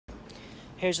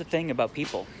Here's the thing about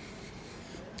people.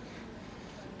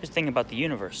 Here's the thing about the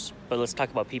universe, but let's talk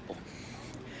about people.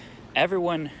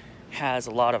 Everyone has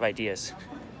a lot of ideas,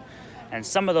 and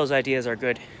some of those ideas are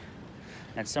good,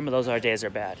 and some of those ideas are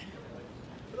bad.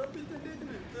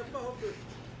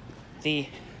 The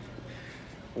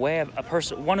way of a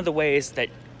person, one of the ways that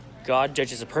God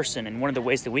judges a person, and one of the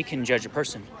ways that we can judge a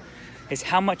person, is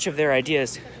how much of their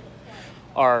ideas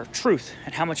are truth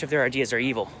and how much of their ideas are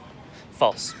evil,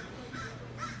 false.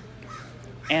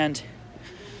 And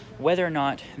whether or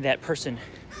not that person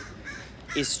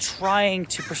is trying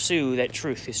to pursue that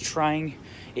truth,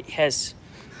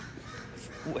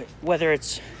 whether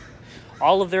it's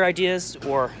all of their ideas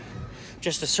or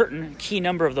just a certain key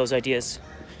number of those ideas,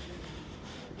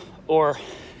 or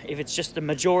if it's just the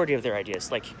majority of their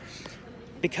ideas, like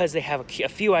because they have a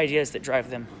few ideas that drive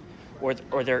them, or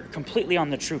they're completely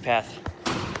on the true path,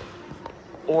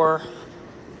 or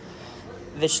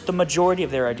the majority of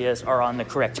their ideas are on the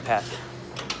correct path.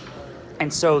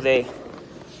 And so they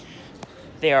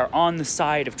are on the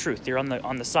side of truth. They're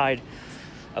on the side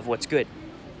of what's good.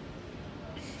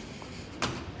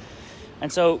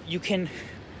 And so you can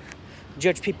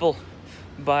judge people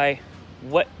by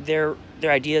what their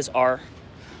ideas are,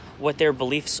 what their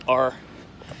beliefs are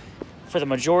for the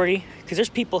majority, because there's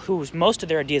people whose most of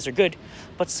their ideas are good,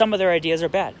 but some of their ideas are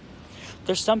bad.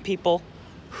 There's some people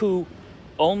who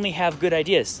only have good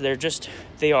ideas.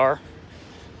 They are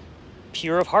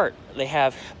pure of heart.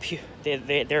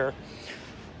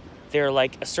 They're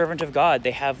like a servant of God.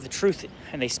 They have the truth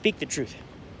and they speak the truth.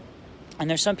 And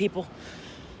there's some people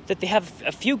that they have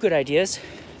a few good ideas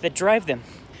that drive them.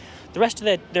 The rest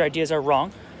of their ideas are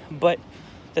wrong, but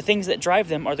the things that drive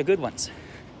them are the good ones.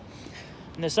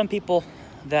 And there's some people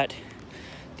that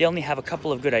they only have a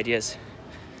couple of good ideas,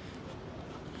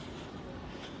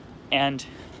 and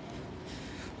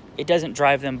it doesn't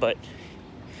drive them, but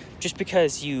just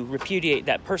because you repudiate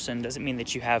that person doesn't mean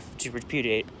that you have to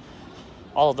repudiate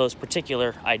all of those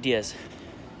particular ideas.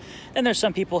 Then there's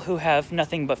some people who have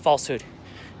nothing but falsehood,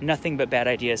 nothing but bad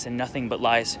ideas, and nothing but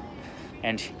lies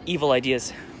and evil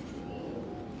ideas.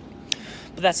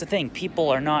 But that's the thing, people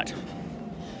are not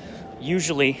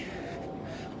usually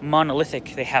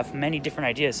monolithic. They have many different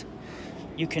ideas.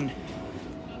 You can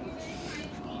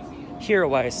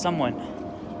heroize someone.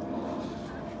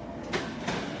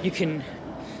 You can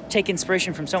take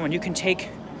inspiration from someone. You can take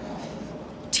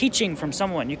teaching from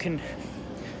someone. You can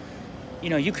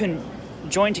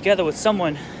join together with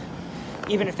someone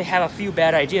even if they have a few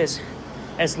bad ideas,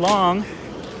 as long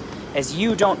as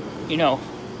you don't,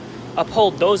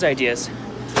 uphold those ideas.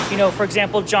 For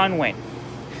example, John Wayne.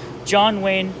 John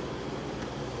Wayne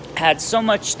had so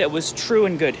much that was true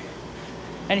and good,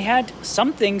 and he had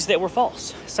some things that were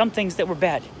false, some things that were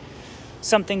bad,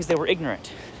 some things that were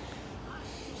ignorant.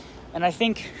 And I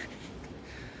think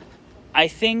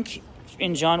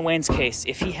in John Wayne's case,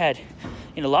 if he had,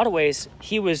 in a lot of ways,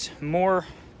 he was more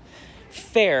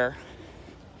fair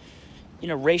in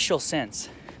a racial sense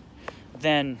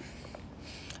than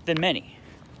many.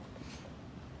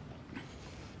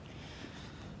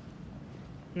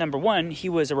 Number one, he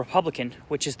was a Republican,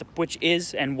 which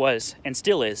is and was and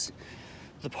still is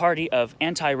the party of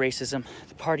anti-racism,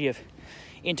 the party of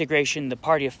integration, the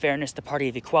party of fairness, the party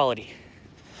of equality,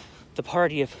 the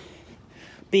party of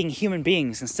being human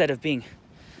beings instead of being,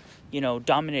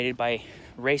 dominated by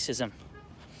racism.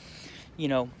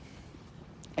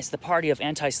 It's the party of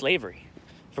anti-slavery,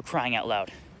 for crying out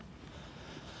loud.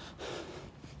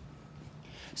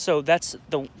 So that's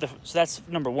that's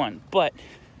number one. But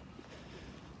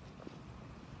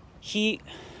he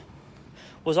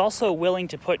was also willing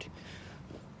to put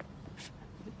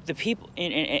the people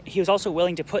in. He was also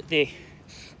willing to put the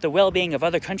well-being of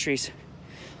other countries,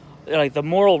 like the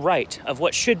moral right of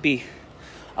what should be,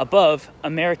 above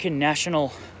American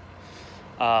national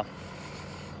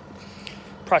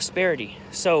prosperity.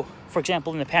 So, for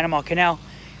example, in the Panama Canal,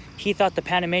 he thought the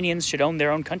Panamanians should own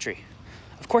their own country.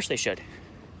 Of course they should.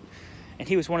 And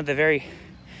he was one of the very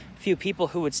few people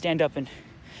who would stand up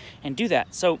and do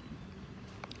that. So,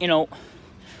 the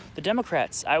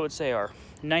Democrats, I would say, are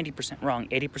 90% wrong,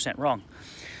 80% wrong.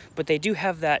 But they do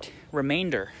have that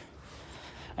remainder.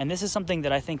 And this is something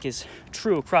that I think is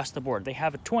true across the board. They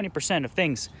have 20% of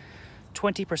things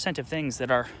that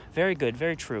are very good,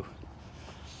 very true.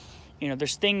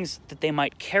 There's things that they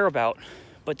might care about,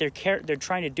 but they're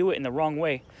trying to do it in the wrong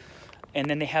way. And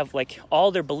then they have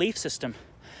all their belief system.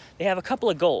 They have a couple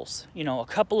of goals,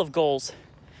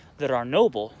 that are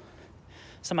noble,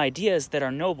 some ideas that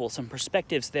are noble, some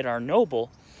perspectives that are noble,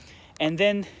 and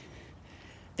then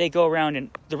they go around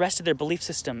and the rest of their belief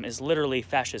system is literally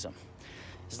fascism.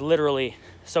 Is literally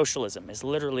socialism, is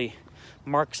literally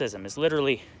Marxism, is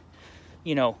literally,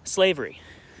 slavery.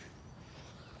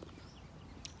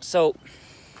 So,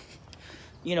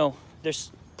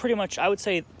 there's pretty much, I would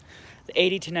say,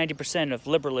 80 to 90% of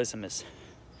liberalism is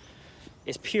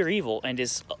pure evil and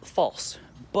is false.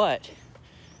 But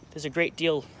there's a great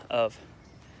deal of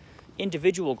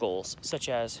individual goals, such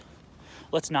as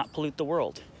let's not pollute the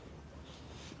world,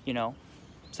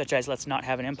 such as let's not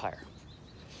have an empire.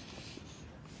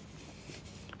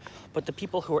 But the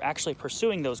people who are actually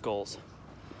pursuing those goals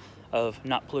of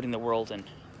not polluting the world and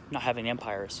not having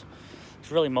empires,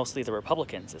 it's really mostly the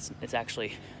Republicans. It's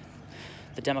actually,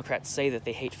 the Democrats say that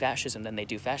they hate fascism, then they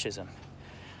do fascism.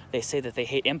 They say that they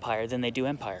hate empire, then they do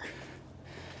empire.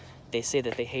 They say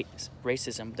that they hate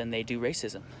racism, then they do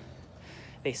racism.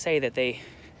 They say that they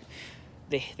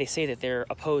say that they're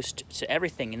opposed to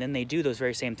everything, and then they do those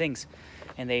very same things.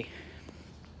 And they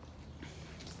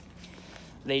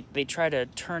try to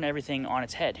turn everything on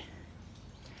its head.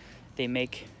 They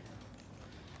make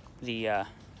the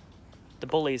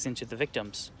bullies into the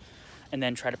victims, and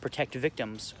then try to protect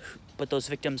victims. But those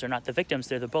victims are not the victims,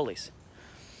 they're the bullies.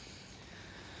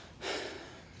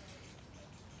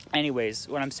 Anyways,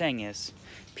 what I'm saying is,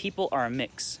 people are a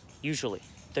mix, usually.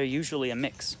 They're usually a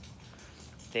mix.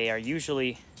 They are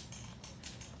usually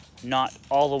not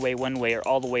all the way one way or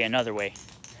all the way another way.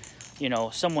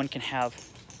 Someone can have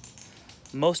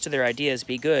most of their ideas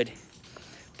be good,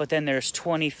 but then there's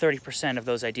 20, 30% of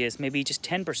those ideas, maybe just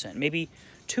 10%, maybe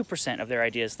 2% of their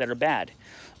ideas that are bad.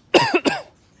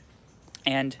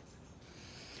 And,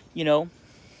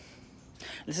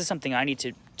 this is something I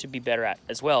need to be better at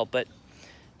as well, but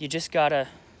you just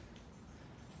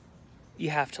you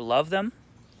have to love them,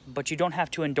 but you don't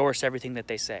have to endorse everything that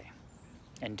they say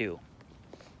and do.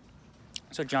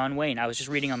 So John Wayne, I was just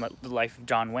reading on the life of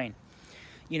John Wayne.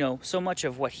 So much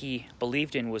of what he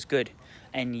believed in was good,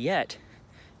 and yet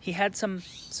he had some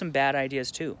bad ideas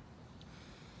too.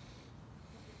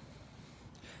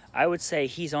 I would say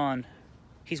he's one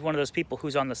of those people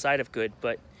who's on the side of good,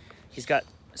 but he's got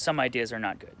some ideas are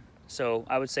not good. So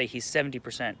I would say he's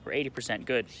 70% or 80%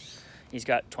 good. He's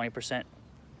got 20%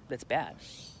 that's bad.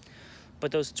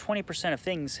 But those 20% of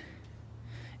things,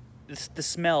 the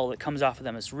smell that comes off of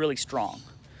them is really strong.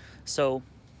 So,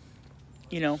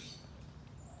 and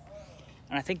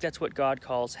I think that's what God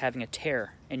calls having a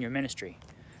tare in your ministry.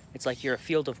 It's like you're a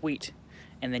field of wheat,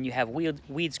 and then you have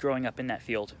weeds growing up in that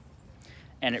field.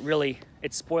 And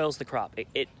it spoils the crop.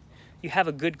 You have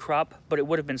a good crop, but it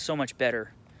would have been so much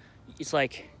better. It's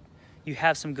like you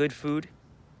have some good food.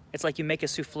 It's like you make a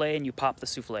souffle and you pop the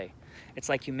souffle. It's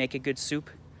like you make a good soup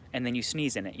and then you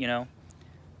sneeze in it,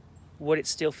 Would it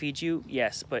still feed you?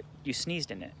 Yes, but you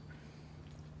sneezed in it.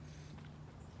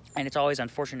 And it's always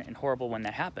unfortunate and horrible when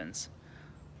that happens.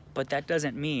 But that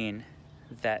doesn't mean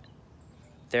that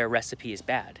their recipe is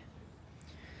bad.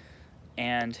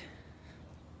 And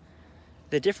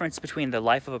the difference between the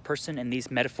life of a person and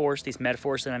these metaphors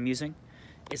that I'm using,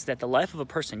 is that the life of a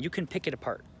person, you can pick it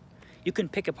apart. You can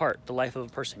pick apart the life of a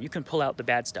person. You can pull out the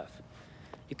bad stuff.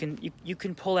 You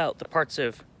can pull out the parts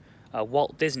of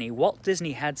Walt Disney. Walt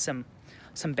Disney had some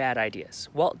bad ideas.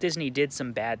 Walt Disney did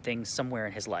some bad things somewhere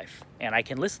in his life, and I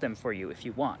can list them for you if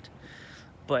you want.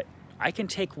 But I can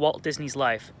take Walt Disney's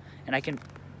life and I can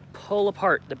pull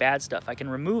apart the bad stuff. I can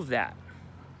remove that.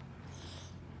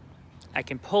 I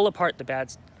can pull apart the bad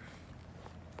stuff.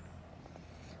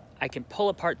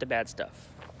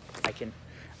 I can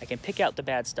pick out the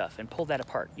bad stuff and pull that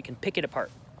apart. You can pick it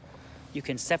apart. You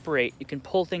can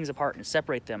pull things apart and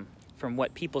separate them from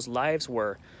what people's lives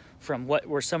were, from what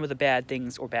were some of the bad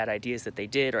things or bad ideas that they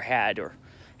did or had or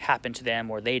happened to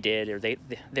them or they did, or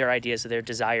their ideas or their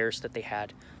desires that they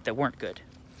had that weren't good.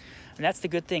 And that's the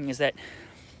good thing, is that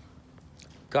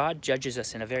God judges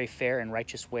us in a very fair and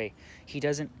righteous way. He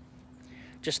doesn't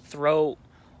just throw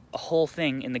a whole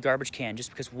thing in the garbage can just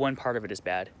because one part of it is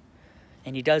bad.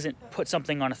 And he doesn't put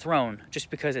something on a throne just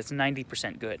because it's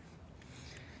 90% good.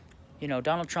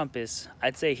 Donald Trump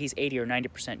I'd say he's 80 or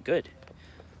 90% good.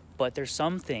 But there's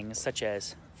some things, such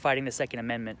as fighting the Second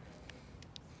Amendment,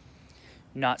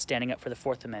 not standing up for the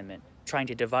Fourth Amendment, trying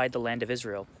to divide the land of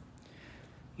Israel,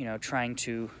 trying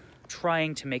to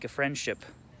make a friendship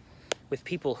with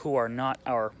people who are not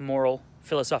our moral,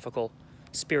 philosophical,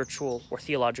 spiritual, or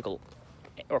theological,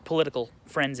 or political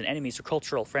friends and enemies, or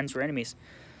cultural friends or enemies.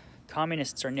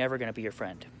 Communists are never going to be your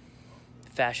friend.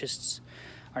 Fascists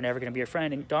are never going to be your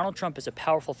friend. And Donald Trump is a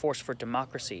powerful force for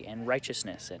democracy and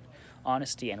righteousness and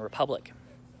honesty and republic.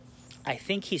 I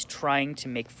think he's trying to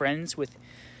make friends with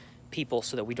people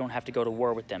so that we don't have to go to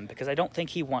war with them, because I don't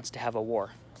think he wants to have a war.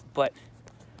 But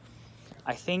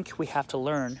I think we have to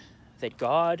learn that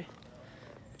God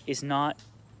is not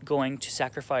going to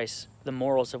sacrifice the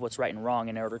morals of what's right and wrong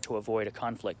in order to avoid a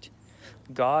conflict.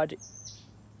 God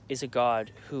is a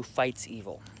God who fights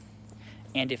evil.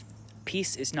 And if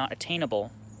peace is not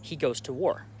attainable, he goes to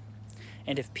war.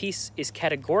 And if peace is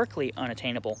categorically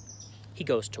unattainable, he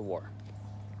goes to war.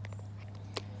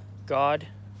 God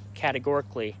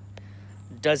categorically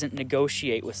doesn't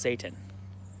negotiate with Satan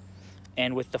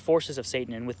and with the forces of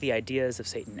Satan and with the ideas of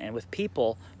Satan and with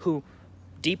people who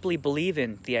deeply believe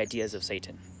in the ideas of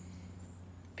Satan,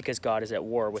 because God is at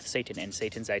war with Satan and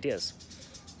Satan's ideas.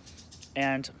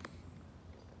 And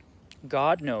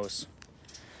God knows,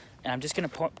 and I'm just going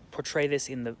to portray this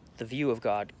in the view of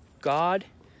God. God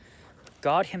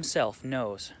himself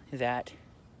knows that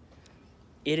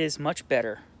it is much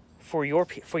better for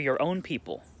your own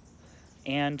people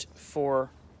and for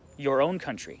your own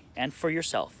country and for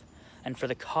yourself and for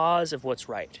the cause of what's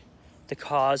right, the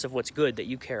cause of what's good that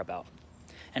you care about.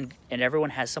 And everyone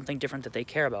has something different that they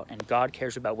care about, and God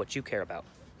cares about what you care about.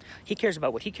 He cares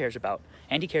about what he cares about,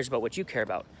 and he cares about what you care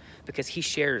about, because he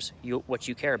shares what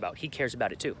you care about. He cares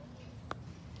about it too.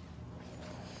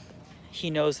 He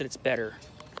knows that it's better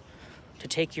to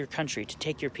take your country, to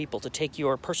take your people, to take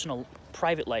your personal,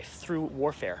 private life through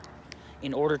warfare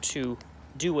in order to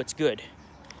do what's good,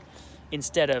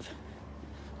 instead of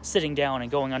sitting down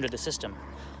and going under the system.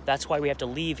 That's why we have to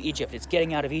leave Egypt. It's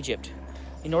getting out of Egypt.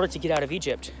 In order to get out of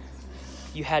Egypt,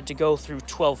 you had to go through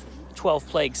 12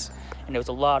 plagues, and it was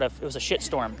a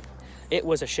shitstorm. It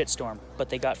was a shitstorm, but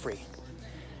they got free.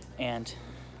 And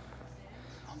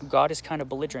God is kind of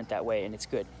belligerent that way, and it's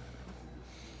good.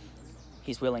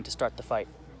 He's willing to start the fight,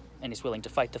 and he's willing to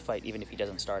fight the fight even if he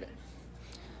doesn't start it,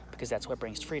 because that's what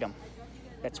brings freedom.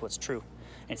 That's what's true,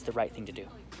 and it's the right thing to do.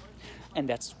 And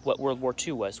that's what World War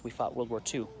II was. We fought World War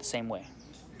II the same way.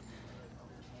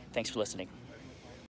 Thanks for listening.